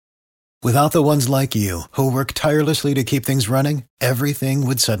Without the ones like you, who work tirelessly to keep things running, everything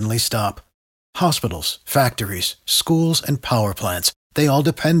would suddenly stop. Hospitals, factories, schools, and power plants, they all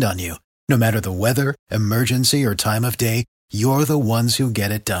depend on you. No matter the weather, emergency, or time of day, you're the ones who get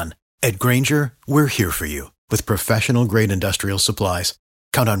it done. At Grainger, we're here for you with professional-grade industrial supplies.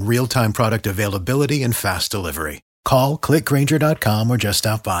 Count on real-time product availability and fast delivery. Call, clickgrainger.com, or just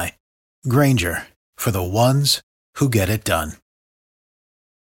stop by. Grainger, for the ones who get it done.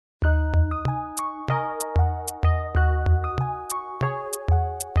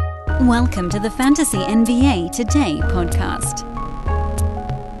 Welcome to the Fantasy NBA Today podcast.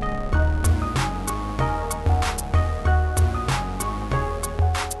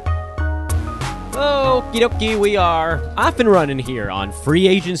 Okie dokie, we are off and running here on free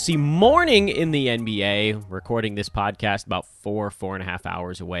agency morning in the NBA. Recording this podcast about four and a half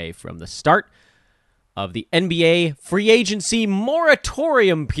hours away from the start of the NBA free agency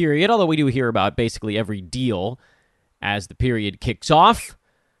moratorium period, although we do hear about basically every deal as the period kicks off.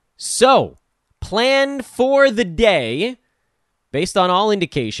 So, plan for the day, based on all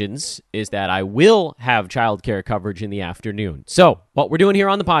indications, is that I will have childcare coverage in the afternoon. So, what we're doing here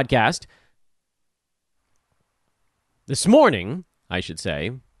on the podcast this morning, I should say,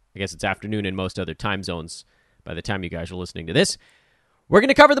 I guess it's afternoon in most other time zones by the time you guys are listening to this, we're going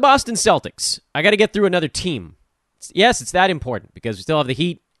to cover the Boston Celtics. I got to get through another team. Yes, it's that important because we still have the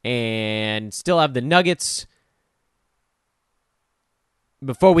Heat and still have the Nuggets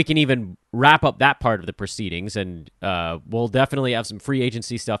before we can even wrap up that part of the proceedings, and we'll definitely have some free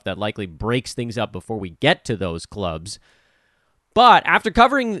agency stuff that likely breaks things up before we get to those clubs. But after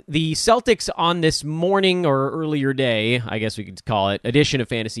covering the Celtics on this morning or earlier day, I guess we could call it, edition of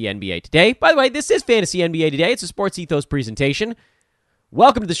Fantasy NBA Today. By the way, this is Fantasy NBA Today. It's a Sports Ethos presentation.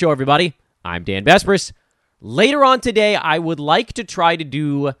 Welcome to the show, everybody. I'm Dan Vespris. Later on today, I would like to try to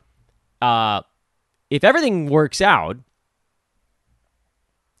do, if everything works out,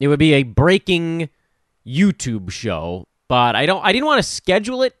 it would be a breaking YouTube show, but I didn't want to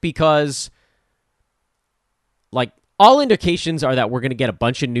schedule it because, like, all indications are that we're going to get a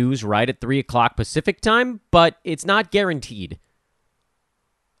bunch of news right at 3 o'clock Pacific time, but it's not guaranteed.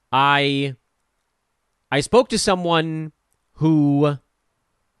 I spoke to someone who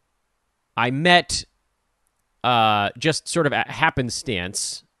I met just sort of at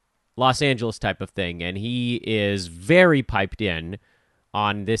happenstance, Los Angeles type of thing, and he is very piped in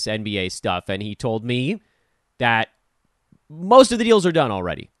on this NBA stuff, and he told me that most of the deals are done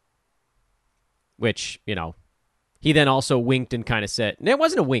already. Which, you know, he then also winked and kind of said, and it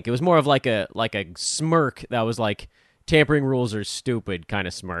wasn't a wink, it was more of like a smirk that was like, tampering rules are stupid kind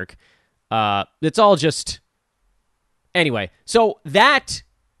of smirk. It's all just... Anyway, so that,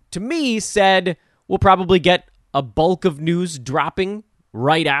 to me, said we'll probably get a bulk of news dropping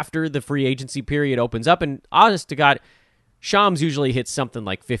right after the free agency period opens up, and honest to God, Shams usually hits something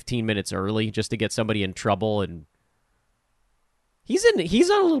like 15 minutes early just to get somebody in trouble, and he's on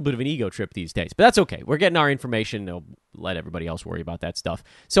a little bit of an ego trip these days, but that's okay. We're getting our information. They'll let everybody else worry about that stuff.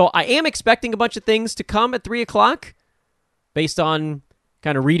 So I am expecting a bunch of things to come at 3 o'clock based on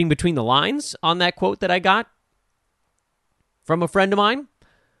kind of reading between the lines on that quote that I got from a friend of mine,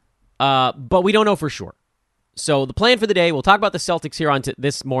 but we don't know for sure. So the plan for the day, we'll talk about the Celtics here on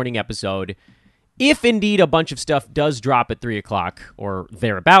this morning episode. If indeed a bunch of stuff does drop at 3 o'clock or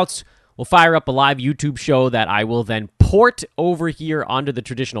thereabouts, we'll fire up a live YouTube show that I will then port over here onto the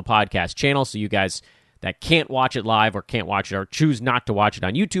traditional podcast channel. So you guys that can't watch it live or can't watch it or choose not to watch it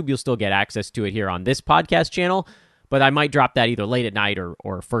on YouTube, you'll still get access to it here on this podcast channel. But I might drop that either late at night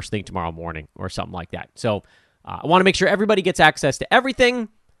or first thing tomorrow morning or something like that. So I want to make sure everybody gets access to everything.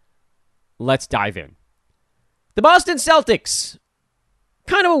 Let's dive in. The Boston Celtics,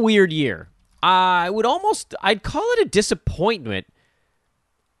 kind of a weird year. I'd call it a disappointment,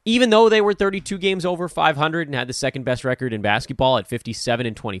 even though they were 32 games over 500 and had the second best record in basketball at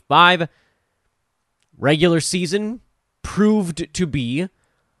 57-25. Regular season proved to be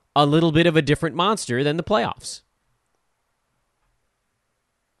a little bit of a different monster than the playoffs.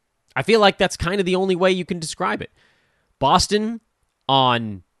 I feel like that's kind of the only way you can describe it. Boston,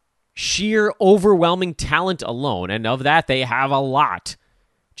 on sheer overwhelming talent alone, and of that they have a lot.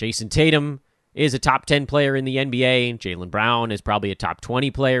 Jason Tatum is a top 10 player in the NBA. Jaylen Brown is probably a top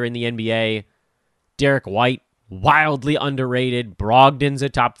 20 player in the NBA. Derek White, wildly underrated. Brogdon's a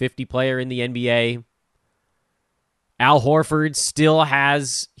top 50 player in the NBA. Al Horford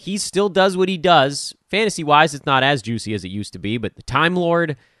still does what he does. Fantasy-wise, it's not as juicy as it used to be, but the Time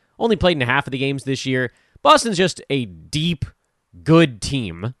Lord only played in half of the games this year. Boston's just a deep, good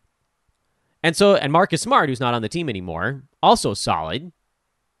team. And Marcus Smart, who's not on the team anymore, also solid.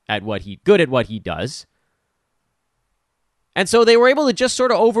 at what he does. And so they were able to just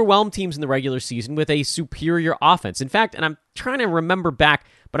sort of overwhelm teams in the regular season with a superior offense. In fact, and I'm trying to remember back,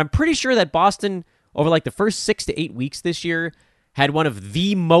 but I'm pretty sure that Boston, over like the first 6 to 8 weeks this year, had one of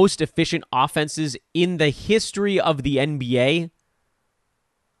the most efficient offenses in the history of the NBA.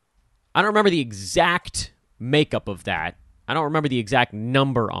 I don't remember the exact makeup of that. I don't remember the exact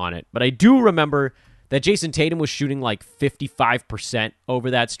number on it, but I do remember that Jason Tatum was shooting like 55%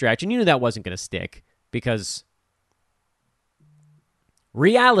 over that stretch, and you knew that wasn't going to stick because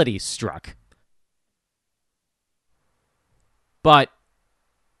reality struck. But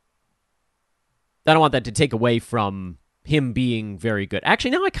I don't want that to take away from him being very good.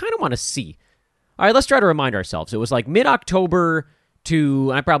 Actually, now I kind of want to see. All right, let's try to remind ourselves. It was like mid-October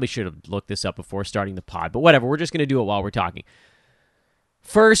to, I probably should have looked this up before starting the pod, but whatever, we're just going to do it while we're talking.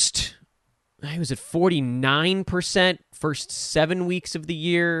 First, I was at 49%, first 7 weeks of the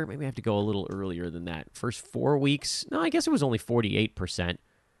year. Maybe I have to go a little earlier than that. First 4 weeks. No, I guess it was only 48%. I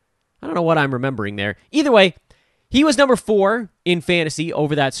don't know what I'm remembering there. Either way, he was number 4 in fantasy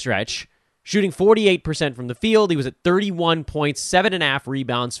over that stretch, shooting 48% from the field. He was at 31 points, 7.5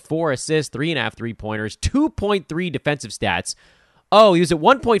 rebounds, 4 assists, 3.5 three-pointers, 2.3 defensive stats. Oh, he was at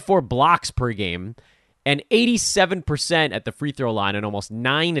 1.4 blocks per game and 87% at the free throw line and almost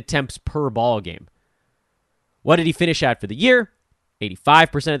 9 attempts per ball game. What did he finish at for the year?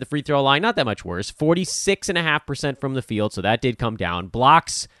 85% at the free throw line, not that much worse. 46.5% from the field, so that did come down.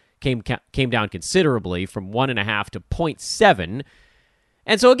 Blocks came down considerably from 1.5 to 0.7.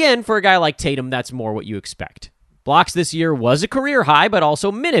 And so again, for a guy like Tatum, that's more what you expect. Blocks this year was a career high, but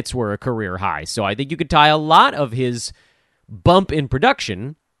also minutes were a career high. So I think you could tie a lot of his bump in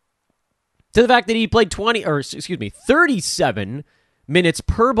production to the fact that he played 37 minutes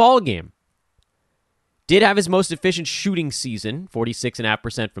per ball game. Did have his most efficient shooting season,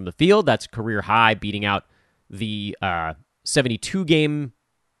 46.5% from the field. That's a career high, beating out the 72-game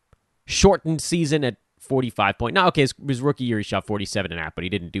shortened season at 45 point. Now, okay, his rookie year he shot 47.5, but he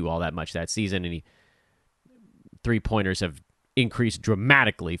didn't do all that much that season, and three-pointers have increased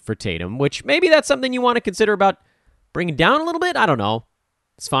dramatically for Tatum, which maybe that's something you want to consider about bringing down a little bit. I don't know.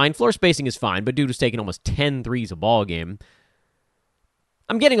 It's fine. Floor spacing is fine, but dude was taking almost 10 threes a ball game.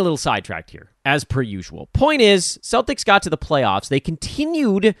 I'm getting a little sidetracked here, as per usual. Point is, Celtics got to the playoffs. They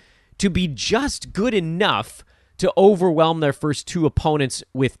continued to be just good enough to overwhelm their first 2 opponents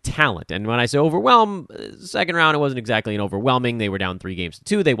with talent. And when I say overwhelm, second round, it wasn't exactly an overwhelming. They were down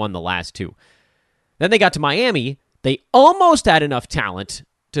 3-2. They won the last 2. Then they got to Miami. They almost had enough talent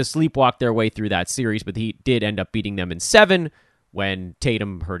to sleepwalk their way through that series, but he did end up beating them in 7 when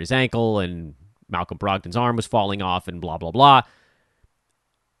Tatum hurt his ankle and Malcolm Brogdon's arm was falling off and blah, blah, blah.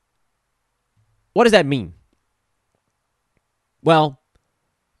 What does that mean? Well,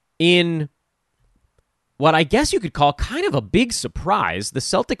 in what I guess you could call kind of a big surprise, the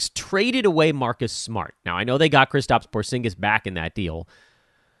Celtics traded away Marcus Smart. Now, I know they got Kristaps Porzingis back in that deal,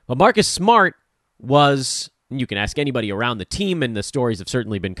 but Marcus Smart was, you can ask anybody around the team, and the stories have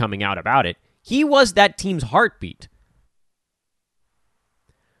certainly been coming out about it, he was that team's heartbeat.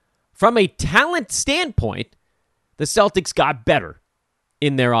 From a talent standpoint, the Celtics got better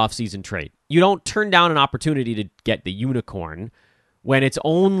in their offseason trade. You don't turn down an opportunity to get the unicorn when it's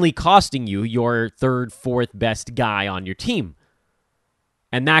only costing you your 3rd, 4th best guy on your team.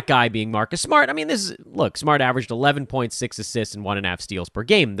 And that guy being Marcus Smart. I mean, Smart averaged 11.6 assists and 1.5 steals per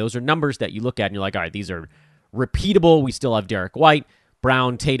game. Those are numbers that you look at and you're like, all right, these are repeatable. We still have Derek White,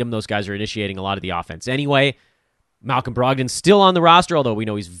 Brown, Tatum. Those guys are initiating a lot of the offense anyway. Malcolm Brogdon's still on the roster, although we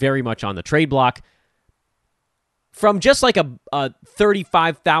know he's very much on the trade block. From just like a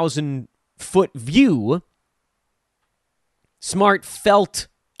 35,000-foot view, Smart felt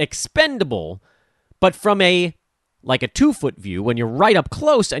expendable, but from a 2-foot view, when you're right up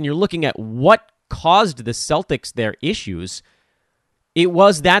close and you're looking at what caused the Celtics their issues, it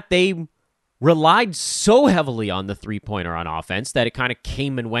was that they relied so heavily on the three-pointer on offense that it kind of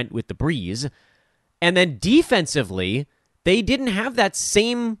came and went with the breeze. And then defensively, they didn't have that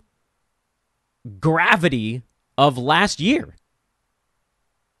same gravity of last year.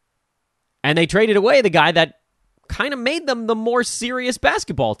 And they traded away the guy that kind of made them the more serious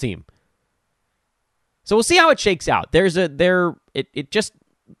basketball team. So we'll see how it shakes out. The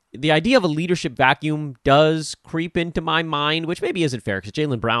idea of a leadership vacuum does creep into my mind, which maybe isn't fair because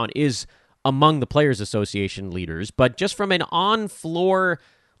Jaylen Brown is among the Players Association leaders, but just from an on-floor,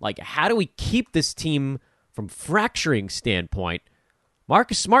 how do we keep this team from fracturing standpoint,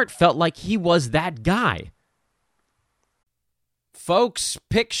 Marcus Smart felt like he was that guy. Folks,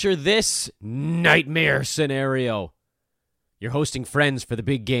 picture this nightmare scenario. You're hosting friends for the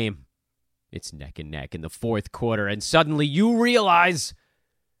big game. It's neck and neck in the fourth quarter, and suddenly you realize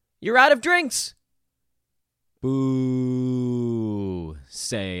you're out of drinks. Boo,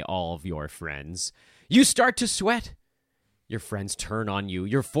 say all of your friends. You start to sweat. Your friends turn on you.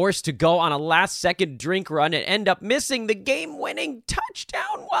 You're forced to go on a last-second drink run and end up missing the game-winning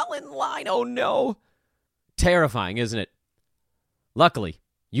touchdown while in line. Oh, no. Terrifying, isn't it? Luckily,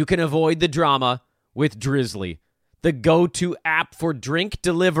 you can avoid the drama with Drizzly, the go-to app for drink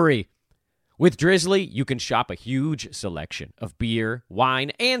delivery. With Drizzly, you can shop a huge selection of beer,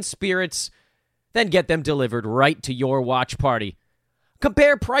 wine, and spirits, then get them delivered right to your watch party.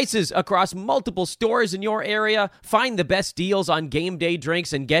 Compare prices across multiple stores in your area, find the best deals on game day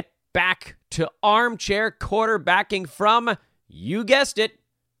drinks, and get back to armchair quarterbacking from, you guessed it,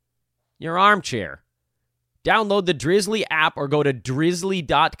 your armchair. Download the Drizzly app or go to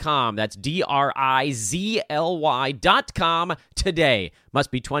drizzly.com. That's DRIZLY.com today.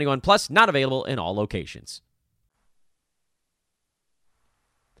 Must be 21 plus, not available in all locations.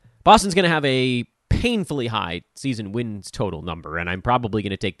 Boston's going to have a painfully high season wins total number, and I'm probably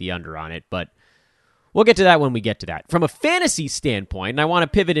going to take the under on it, but we'll get to that when we get to that. From a fantasy standpoint, and I want to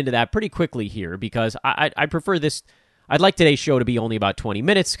pivot into that pretty quickly here because I prefer this. I'd like today's show to be only about 20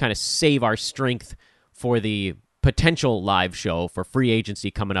 minutes, kind of save our strength for the potential live show for free agency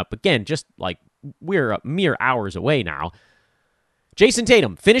coming up. Again, just like we're mere hours away now. Jason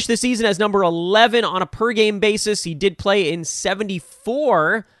Tatum finished the season as number 11 on a per-game basis. He did play in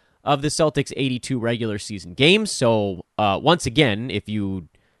 74 of the Celtics' 82 regular season games. So, once again, if you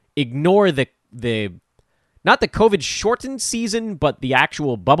ignore the not the COVID-shortened season, but the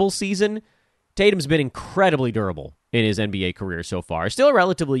actual bubble season, Tatum's been incredibly durable in his NBA career so far. Still a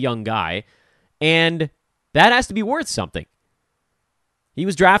relatively young guy, and that has to be worth something. He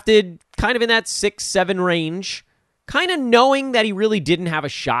was drafted kind of in that 6-7 range, kind of knowing that he really didn't have a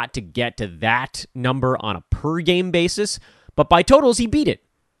shot to get to that number on a per-game basis, but by totals, he beat it.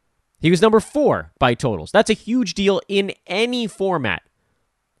 He was number 4 by totals. That's a huge deal in any format.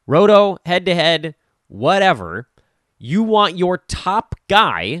 Roto, head-to-head, whatever. You want your top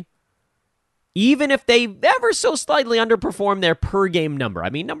guy, even if they ever so slightly underperform their per-game number.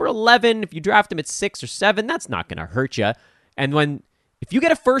 I mean, number 11, if you draft him at 6 or 7, that's not going to hurt you. And if you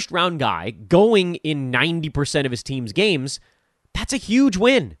get a first-round guy going in 90% of his team's games, that's a huge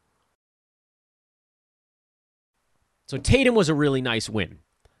win. So Tatum was a really nice win.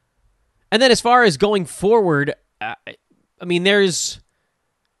 And then as far as going forward, I mean, there's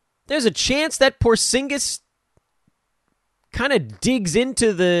a chance that Porzingis kind of digs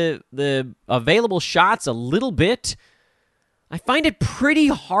into the available shots a little bit. I find it pretty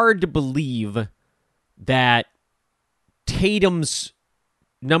hard to believe that Tatum's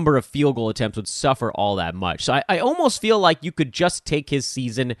number of field goal attempts would suffer all that much. So I almost feel like you could just take his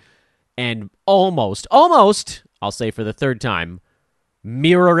season and almost, I'll say for the third time,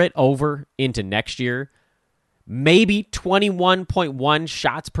 mirror it over into next year. Maybe 21.1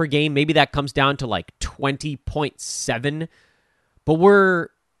 shots per game. Maybe that comes down to like 20.7. But we're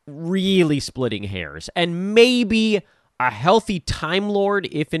really splitting hairs. And maybe a healthy Time Lord,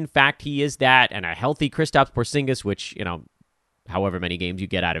 if in fact he is that, and a healthy Kristaps Porzingis, which, however many games you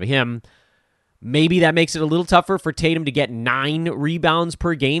get out of him, maybe that makes it a little tougher for Tatum to get 9 rebounds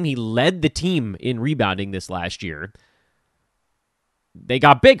per game. He led the team in rebounding this last year. They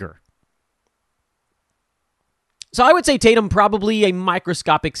got bigger. So I would say Tatum probably a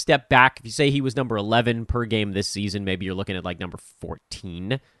microscopic step back. If you say he was number 11 per game this season, maybe you're looking at like number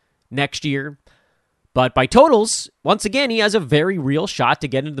 14 next year. But by totals, once again, he has a very real shot to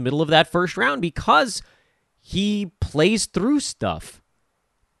get into the middle of that first round because he plays through stuff.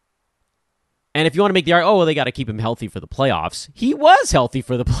 And if you want to make the argument, they got to keep him healthy for the playoffs. He was healthy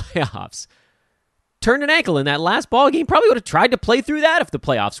for the playoffs. Turned an ankle in that last ball game. Probably would have tried to play through that if the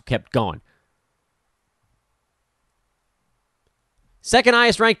playoffs kept going. Second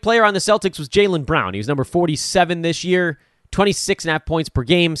highest ranked player on the Celtics was Jaylen Brown. He was number 47 this year. 26.5 points per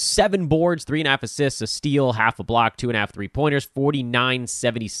game, 7 boards, 3.5 assists, a steal, half a block, 2.5 3-pointers, 49,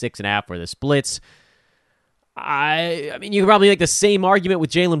 76.5 for the splits. I mean, you can probably make the same argument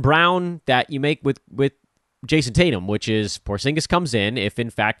with Jaylen Brown that you make with Jason Tatum, which is Porzingis comes in. If, in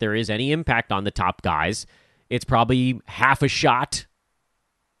fact, there is any impact on the top guys, it's probably half a shot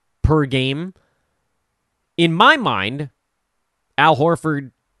per game. In my mind, Al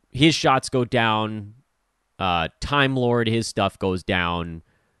Horford, his shots go down. Time Lord, his stuff goes down.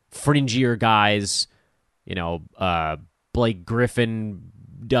 Fringier guys, Blake Griffin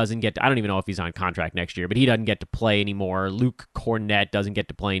doesn't get to, I don't even know if he's on contract next year, but he doesn't get to play anymore. Luke Cornett doesn't get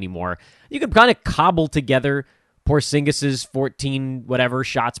to play anymore. You could kind of cobble together Porzingis's 14 whatever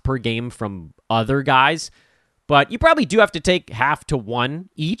shots per game from other guys, but you probably do have to take half to one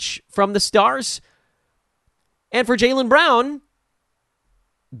each from the stars. And for Jaylen Brown,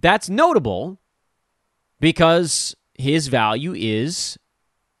 that's notable because his value is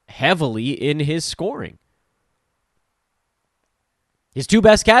heavily in his scoring. His two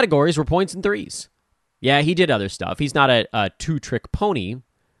best categories were points and threes. Yeah, he did other stuff. He's not a two-trick pony.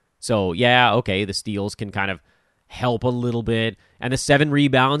 So, yeah, okay, the steals can kind of help a little bit. And the 7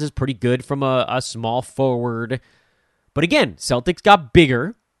 rebounds is pretty good from a small forward. But again, Celtics got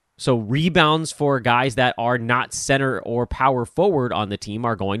bigger. So rebounds for guys that are not center or power forward on the team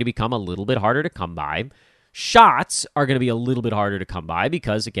are going to become a little bit harder to come by. Shots are going to be a little bit harder to come by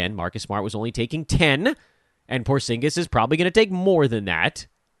because, again, Marcus Smart was only taking 10, and Porzingis is probably going to take more than that.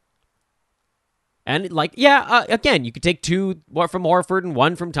 And, again, you could take 2 from Horford and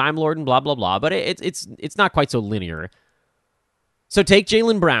 1 from Time Lord and blah, blah, blah, but it's not quite so linear. So take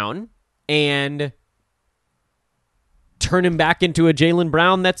Jaylen Brown and turn him back into a Jaylen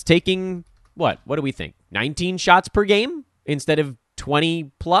Brown that's taking, what do we think, 19 shots per game instead of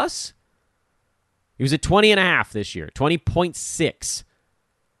 20 plus? He was at 20.5 this year, 20.6,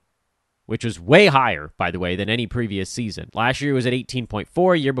 which was way higher, by the way, than any previous season. Last year he was at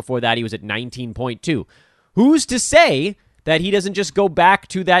 18.4. Year before that he was at 19.2. Who's to say that he doesn't just go back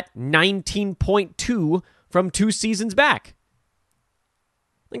to that 19.2 from 2 seasons back?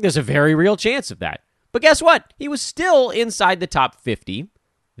 I think there's a very real chance of that. But guess what? He was still inside the top 50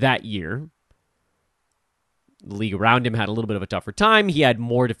 that year. The league around him had a little bit of a tougher time. He had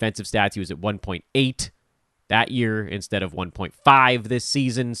more defensive stats. He was at 1.8 that year instead of 1.5 this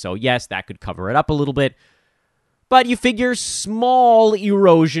season. So yes, that could cover it up a little bit. But you figure small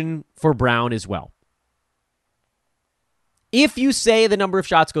erosion for Brown as well. If you say the number of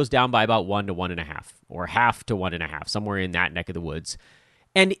shots goes down by about 1 to 1.5, or half to 1.5, somewhere in that neck of the woods,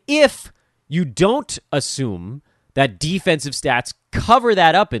 and if you don't assume that defensive stats cover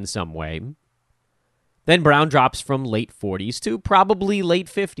that up in some way, then Brown drops from late 40s to probably late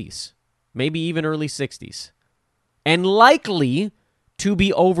 50s, maybe even early 60s, and likely to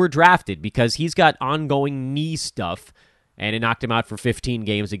be overdrafted because he's got ongoing knee stuff, and it knocked him out for 15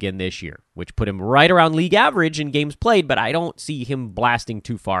 games again this year, which put him right around league average in games played, but I don't see him blasting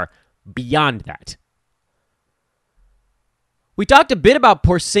too far beyond that. We talked a bit about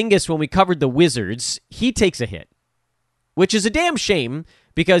Porzingis when we covered the Wizards. He takes a hit, which is a damn shame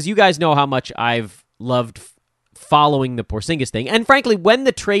because you guys know how much I've loved following the Porzingis thing. And frankly, when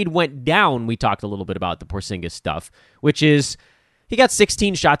the trade went down, we talked a little bit about the Porzingis stuff, which is he got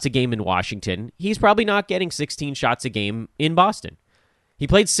 16 shots a game in Washington. He's probably not getting 16 shots a game in Boston. He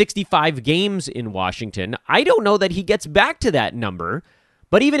played 65 games in Washington. I don't know that he gets back to that number,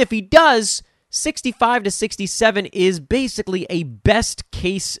 but even if he does, 65 to 67 is basically a best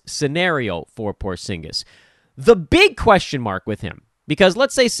case scenario for Porzingis. The big question mark with him, because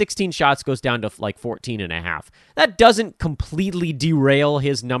let's say 16 shots goes down to like 14.5. That doesn't completely derail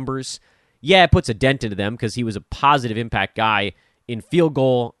his numbers. Yeah, it puts a dent into them because he was a positive impact guy in field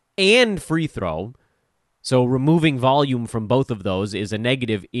goal and free throw. So removing volume from both of those is a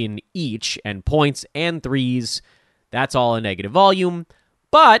negative in each, and points and threes, that's all a negative volume.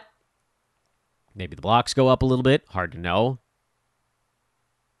 But maybe the blocks go up a little bit. Hard to know.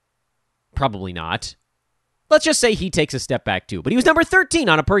 Probably not. Let's just say he takes a step back too. But he was number 13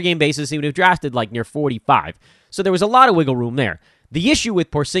 on a per-game basis. He would have drafted like near 45. So there was a lot of wiggle room there. The issue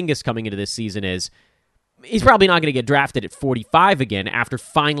with Porzingis coming into this season is he's probably not going to get drafted at 45 again after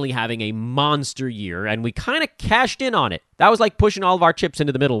finally having a monster year. And we kind of cashed in on it. That was like pushing all of our chips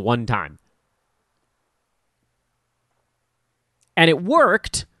into the middle one time. And it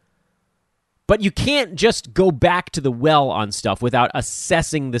worked. But you can't just go back to the well on stuff without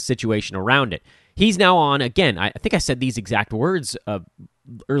assessing the situation around it. He's now on, again, I think I said these exact words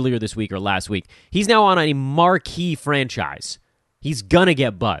earlier this week or last week. He's now on a marquee franchise. He's going to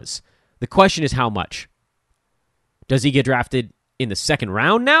get buzz. The question is how much. Does he get drafted in the second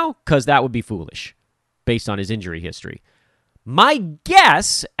round now? Because that would be foolish based on his injury history. My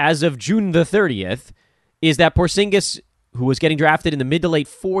guess, as of June the 30th, is that Porzingis, who was getting drafted in the mid to late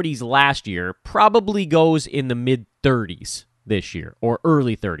 40s last year, probably goes in the mid 30s this year, or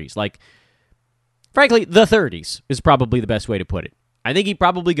early 30s. Like, frankly, the 30s is probably the best way to put it. I think he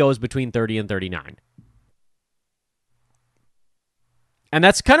probably goes between 30 and 39. And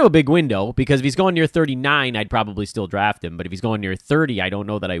that's kind of a big window, because if he's going near 39, I'd probably still draft him. But if he's going near 30, I don't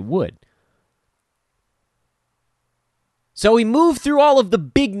know that I would. So we move through all of the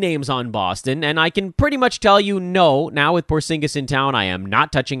big names on Boston, and I can pretty much tell you no, now with Porzingis in town, I am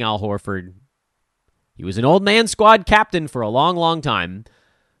not touching Al Horford. He was an old man squad captain for a long, long time,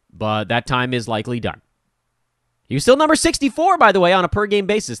 but that time is likely done. He was still number 64, by the way, on a per-game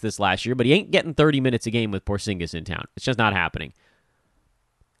basis this last year, but he ain't getting 30 minutes a game with Porzingis in town. It's just not happening.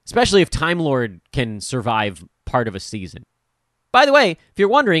 Especially if Time Lord can survive part of a season. By the way, if you're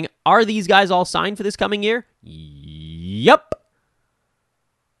wondering, are these guys all signed for this coming year? Yep.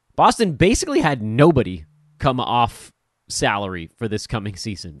 Boston basically had nobody come off salary for this coming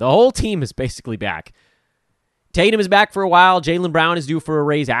season. The whole team is basically back. Tatum is back for a while. Jaylen Brown is due for a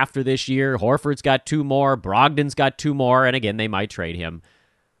raise after this year. Horford's got 2 more. Brogdon's got 2 more. And again, they might trade him.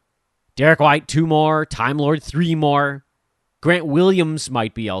 Derek White, 2 more. Time Lord, 3 more. Grant Williams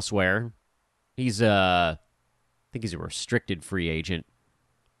might be elsewhere. He's I think he's a restricted free agent.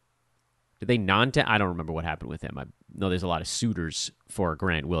 Did they I don't remember what happened with him. I know there's a lot of suitors for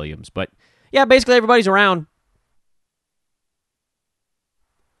Grant Williams. But yeah, basically everybody's around.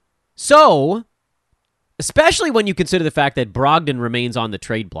 So, especially when you consider the fact that Brogdon remains on the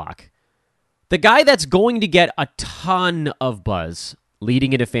trade block, the guy that's going to get a ton of buzz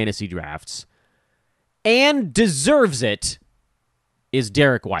leading into fantasy drafts and deserves it is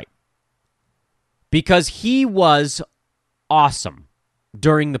Derek White. Because he was awesome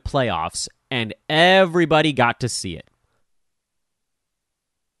during the playoffs, and everybody got to see it.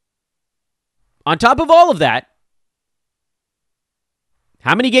 On top of all of that,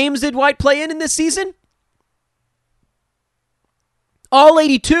 how many games did White play in this season? All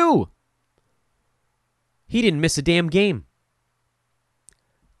 82. He didn't miss a damn game.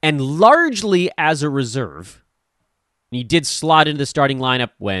 And largely as a reserve. He did slot into the starting lineup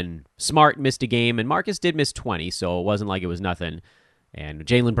when Smart missed a game, and Marcus did miss 20, so it wasn't like it was nothing. And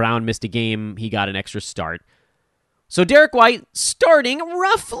Jaylen Brown missed a game. He got an extra start. So Derek White, starting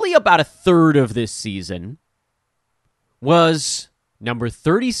roughly about a third of this season, was number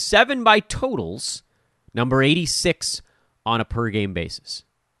 37 by totals, number 86 on a per-game basis,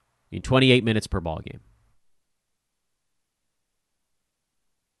 in 28 minutes per ball game.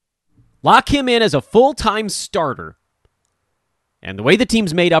 Lock him in as a full-time starter. And the way the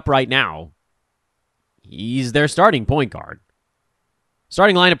team's made up right now, he's their starting point guard.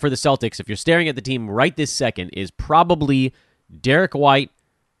 Starting lineup for the Celtics, if you're staring at the team right this second, is probably Derek White,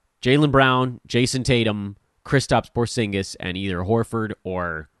 Jaylen Brown, Jason Tatum, Kristaps Porzingis, and either Horford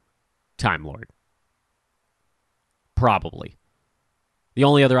or Time Lord. Probably. The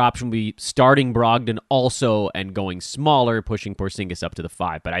only other option would be starting Brogdon also and going smaller, pushing Porzingis up to the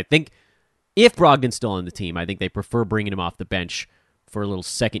 5. But I think if Brogdon's still on the team, I think they prefer bringing him off the bench for a little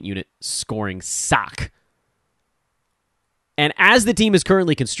second unit scoring sock. And as the team is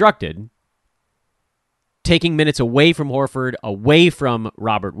currently constructed, taking minutes away from Horford, away from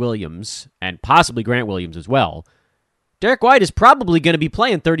Robert Williams, and possibly Grant Williams as well, Derek White is probably going to be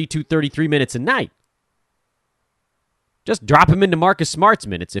playing 32, 33 minutes a night. Just drop him into Marcus Smart's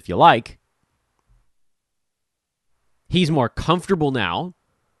minutes if you like. He's more comfortable now.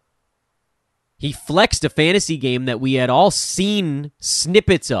 He flexed a fantasy game that we had all seen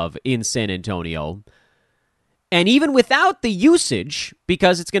snippets of in San Antonio. And even without the usage,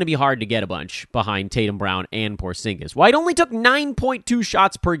 because it's going to be hard to get a bunch behind Tatum, Brown, and Porzingis, White only took 9.2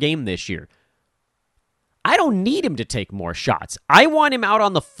 shots per game this year. I don't need him to take more shots. I want him out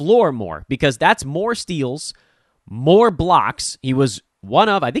on the floor more, because that's more steals, more blocks. He was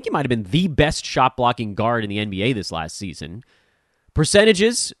I think he might have been the best shot-blocking guard in the NBA this last season.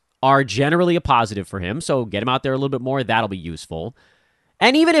 Percentages are generally a positive for him, so get him out there a little bit more. That'll be useful.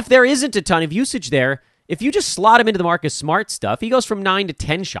 And even if there isn't a ton of usage there, if you just slot him into the Marcus Smart stuff, he goes from 9 to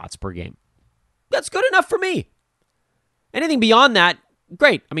 10 shots per game. That's good enough for me. Anything beyond that,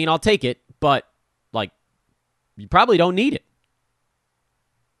 great. I mean, I'll take it, but, you probably don't need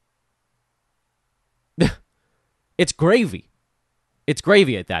it. It's gravy. It's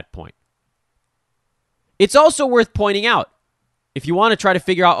gravy at that point. It's also worth pointing out, if you want to try to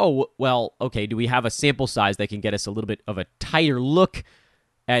figure out, do we have a sample size that can get us a little bit of a tighter look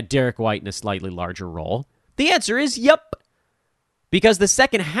at Derek White in a slightly larger role? The answer is yep. Because the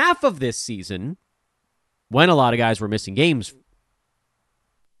second half of this season, when a lot of guys were missing games,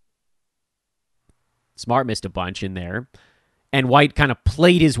 Smart missed a bunch in there, and White kind of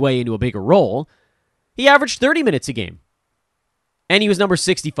played his way into a bigger role, he averaged 30 minutes a game. And he was number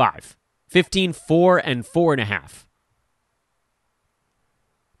 65. 15, 4, and 4.5.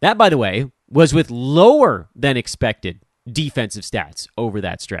 That, by the way, was with lower than expected defensive stats over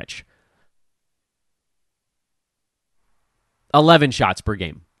that stretch. 11 shots per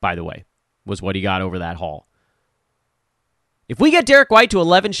game, by the way, was what he got over that haul. If we get Derek White to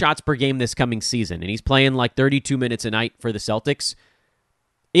 11 shots per game this coming season, and he's playing 32 minutes a night for the Celtics,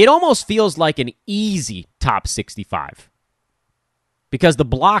 it almost feels like an easy top 65. Because the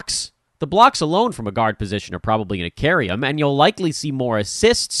blocks alone from a guard position are probably going to carry him, and you'll likely see more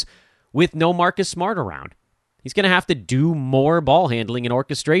assists with no Marcus Smart around. He's going to have to do more ball handling and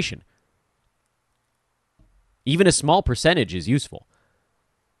orchestration. Even a small percentage is useful.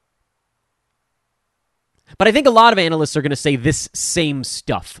 But I think a lot of analysts are going to say this same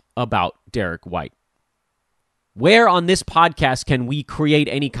stuff about Derek White. Where on this podcast can we create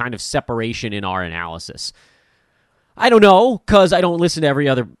any kind of separation in our analysis? I don't know, because I don't listen to every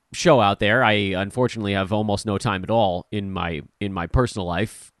other show out there. I unfortunately have almost no time at all in my personal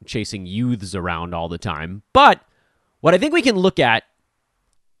life, chasing youths around all the time. But what I think we can look at,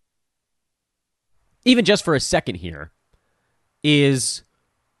 even just for a second here, is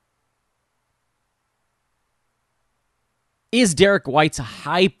Derek White's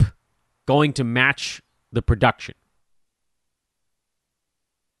hype going to match the production?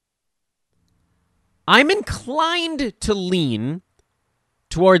 I'm inclined to lean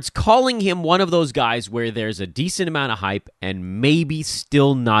towards calling him one of those guys where there's a decent amount of hype and maybe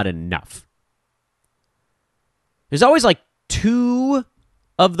still not enough. There's always like 2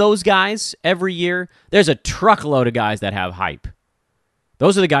 of those guys every year. There's a truckload of guys that have hype.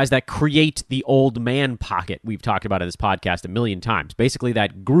 Those are the guys that create the old man pocket we've talked about in this podcast a million times. Basically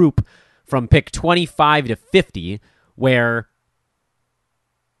that group from pick 25 to 50 where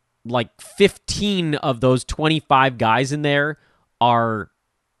like 15 of those 25 guys in there are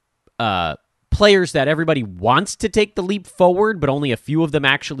players that everybody wants to take the leap forward, but only a few of them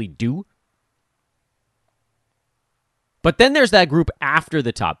actually do. But then there's that group after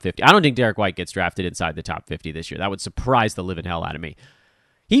the top 50. I don't think Derek White gets drafted inside the top 50 this year. That would surprise the living hell out of me.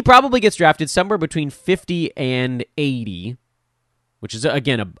 He probably gets drafted somewhere between 50 and 80, which is,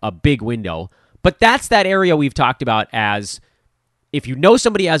 again, a big window. But that's that area we've talked about as if you know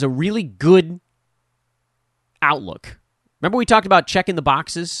somebody has a really good outlook. Remember we talked about checking the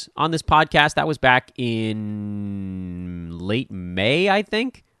boxes on this podcast? That was back in late May, I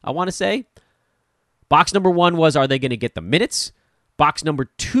think, I want to say. Box number 1 was, are they going to get the minutes? Box number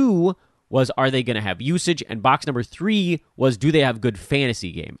 2 was, are they going to have usage? And box number 3 was, do they have good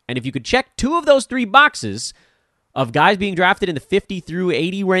fantasy game? And if you could check 2 of those 3 boxes of guys being drafted in the 50 through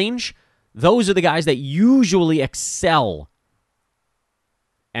 80 range, those are the guys that usually excel.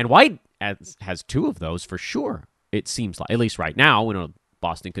 And White has 2 of those for sure, it seems like. At least right now. We know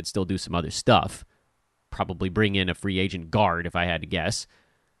Boston could still do some other stuff. Probably bring in a free agent guard, if I had to guess.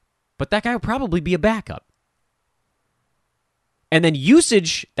 But that guy would probably be a backup. And then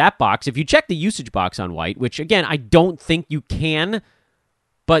usage, that box, if you check the usage box on White, which, again, I don't think you can,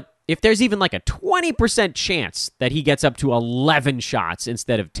 but if there's even like a 20% chance that he gets up to 11 shots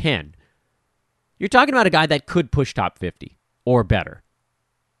instead of 10, you're talking about a guy that could push top 50 or better.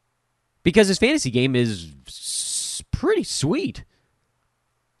 Because his fantasy game is pretty sweet.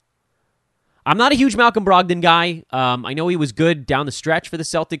 I'm not a huge Malcolm Brogdon guy. I know he was good down the stretch for the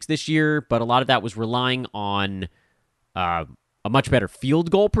Celtics this year, but a lot of that was relying on a much better field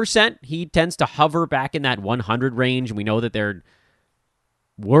goal percent. He tends to hover back in that 100 range, and we know that they're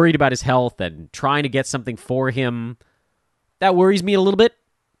worried about his health and trying to get something for him. That worries me a little bit.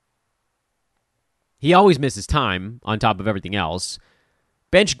 He always misses time on top of everything else.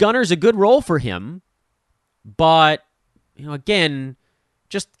 Bench gunner's a good role for him, but, again,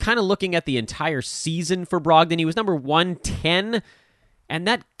 just kind of looking at the entire season for Brogdon, he was number 110, and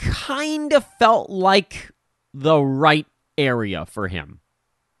that kind of felt like the right area for him.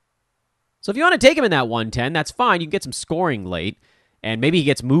 So if you want to take him in that 110, that's fine. You can get some scoring late, and maybe he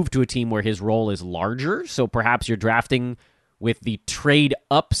gets moved to a team where his role is larger, so perhaps you're drafting with the trade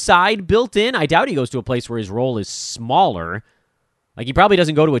upside built in. I doubt he goes to a place where his role is smaller. Like, he probably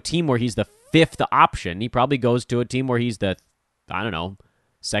doesn't go to a team where he's the 5th option. He probably goes to a team where he's the, 2nd,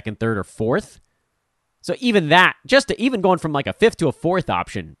 3rd, or 4th. So even that, even going from like a 5th to a 4th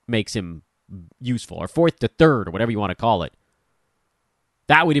option makes him useful, or 4th to 3rd, or whatever you want to call it.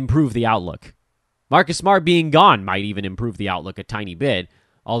 That would improve the outlook. Marcus Smart being gone might even improve the outlook a tiny bit,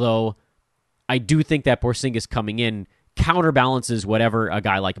 although I do think that Porzingis coming in counterbalances whatever a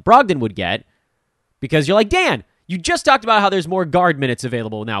guy like Brogdon would get, because you're like, Dan, you just talked about how there's more guard minutes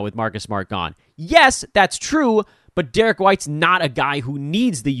available now with Marcus Smart gone. Yes, that's true, but Derek White's not a guy who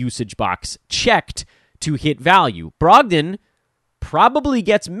needs the usage box checked to hit value. Brogdon probably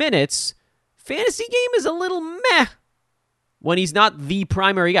gets minutes. Fantasy game is a little meh when he's not the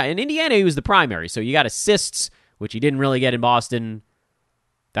primary guy. In Indiana, he was the primary, so you got assists, which he didn't really get in Boston.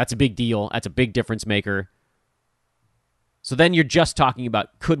 That's a big deal. That's a big difference maker. So then you're just talking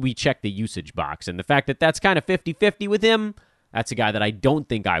about, could we check the usage box? And the fact that that's kind of 50-50 with him, That's a guy that I don't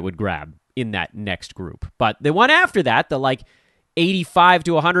think I would grab in that next group. But the one after that, the like 85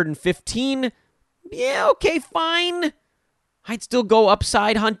 to 115, yeah, okay, fine. I'd still go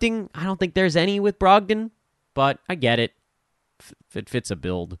upside hunting. I don't think there's any with Brogdon, but I get it. If it fits a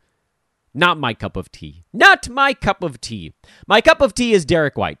build. Not my cup of tea. Not my cup of tea. My cup of tea is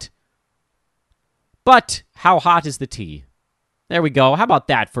Derek White. But how hot is the tea? There we go. How about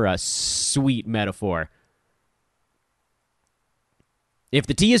that for a sweet metaphor? If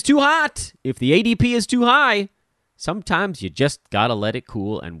the tea is too hot, if the ADP is too high, sometimes you just gotta let it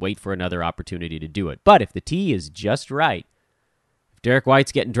cool and wait for another opportunity to do it. But if the tea is just right, if Derek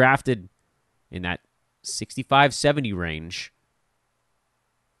White's getting drafted in that 65-70 range,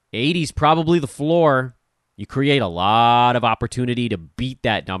 80's probably the floor. You create a lot of opportunity to beat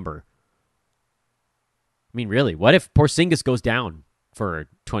that number. I mean, really, what if Porzingis goes down for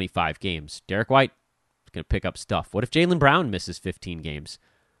 25 games? Derek White is going to pick up stuff. What if Jaylen Brown misses 15 games?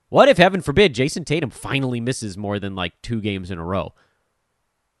 What if, heaven forbid, Jason Tatum finally misses more than like 2 games in a row?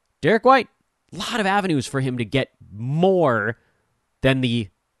 Derek White, a lot of avenues for him to get more than the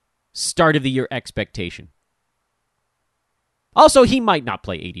start of the year expectation. Also, he might not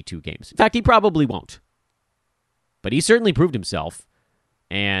play 82 games. In fact, he probably won't. But he certainly proved himself.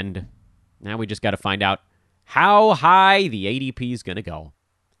 And now we just got to find out how high the ADP is going to go.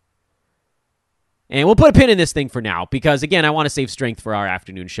 And we'll put a pin in this thing for now because, again, I want to save strength for our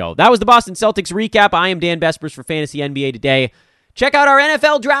afternoon show. That was the Boston Celtics recap. I am Dan Bespers for Fantasy NBA Today. Check out our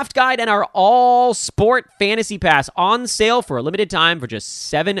NFL Draft Guide and our All-Sport Fantasy Pass on sale for a limited time for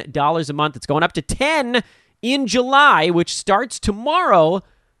just $7 a month. It's going up to $10 in July, which starts tomorrow.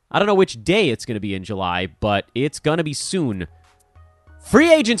 I don't know which day it's going to be in July, but it's going to be soon.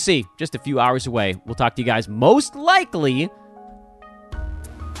 Free agency, just a few hours away. We'll talk to you guys most likely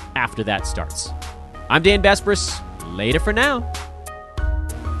after that starts. I'm Dan Bespers. Later for now.